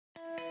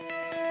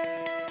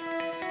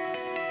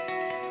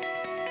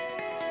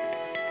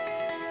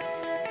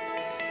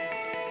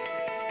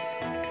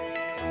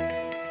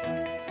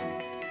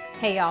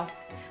Hey y'all,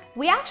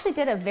 we actually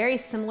did a very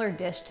similar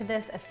dish to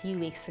this a few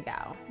weeks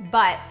ago,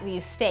 but we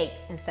used steak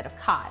instead of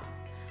cod.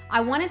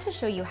 I wanted to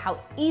show you how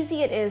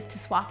easy it is to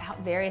swap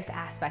out various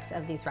aspects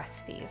of these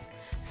recipes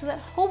so that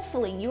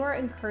hopefully you are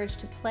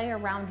encouraged to play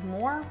around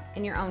more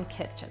in your own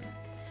kitchen.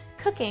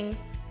 Cooking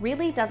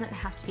really doesn't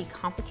have to be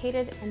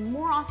complicated, and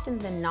more often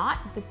than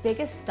not, the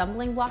biggest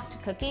stumbling block to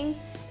cooking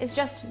is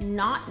just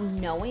not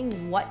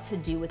knowing what to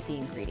do with the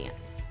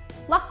ingredients.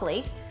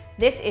 Luckily,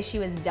 this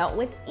issue is dealt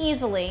with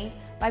easily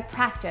by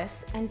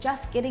practice and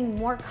just getting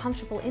more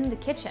comfortable in the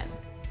kitchen.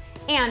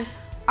 And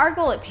our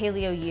goal at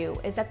Paleo U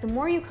is that the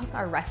more you cook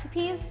our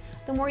recipes,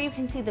 the more you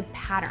can see the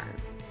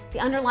patterns, the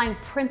underlying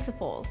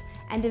principles,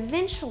 and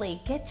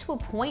eventually get to a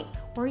point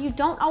where you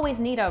don't always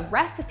need a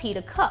recipe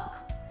to cook.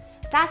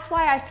 That's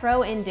why I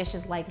throw in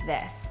dishes like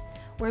this,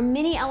 where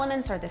many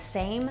elements are the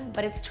same,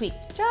 but it's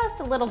tweaked just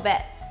a little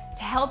bit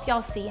to help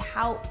y'all see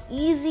how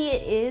easy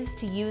it is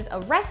to use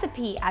a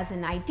recipe as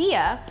an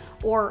idea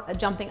or a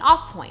jumping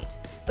off point,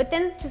 but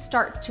then to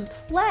start to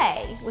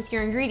play with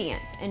your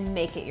ingredients and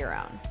make it your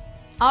own.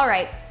 All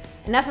right,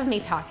 enough of me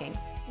talking,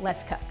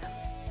 let's cook.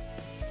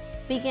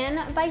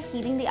 Begin by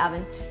heating the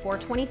oven to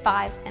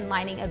 425 and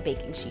lining a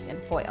baking sheet in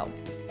foil.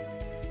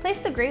 Place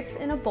the grapes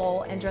in a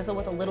bowl and drizzle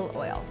with a little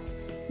oil.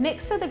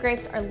 Mix so the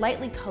grapes are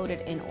lightly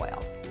coated in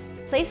oil.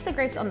 Place the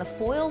grapes on the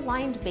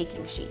foil-lined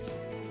baking sheet.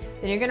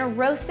 Then you're gonna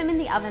roast them in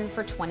the oven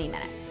for 20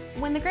 minutes.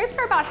 When the grapes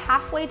are about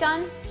halfway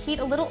done, heat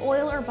a little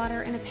oil or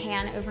butter in a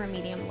pan over a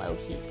medium-low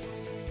heat.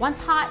 Once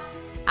hot,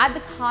 add the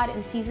cod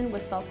and season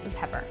with salt and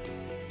pepper.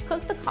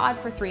 Cook the cod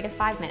for 3 to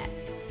 5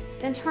 minutes.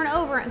 Then turn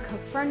over and cook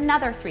for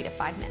another 3 to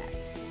 5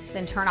 minutes.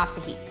 Then turn off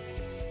the heat.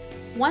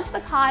 Once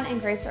the cod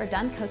and grapes are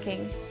done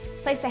cooking,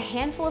 place a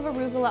handful of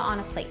arugula on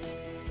a plate.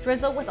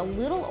 Drizzle with a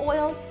little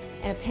oil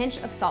and a pinch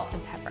of salt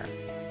and pepper.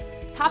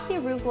 Top the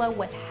arugula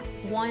with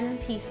 1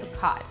 piece of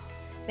cod.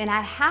 Then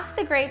add half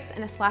the grapes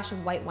and a splash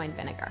of white wine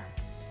vinegar.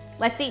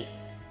 Let's eat.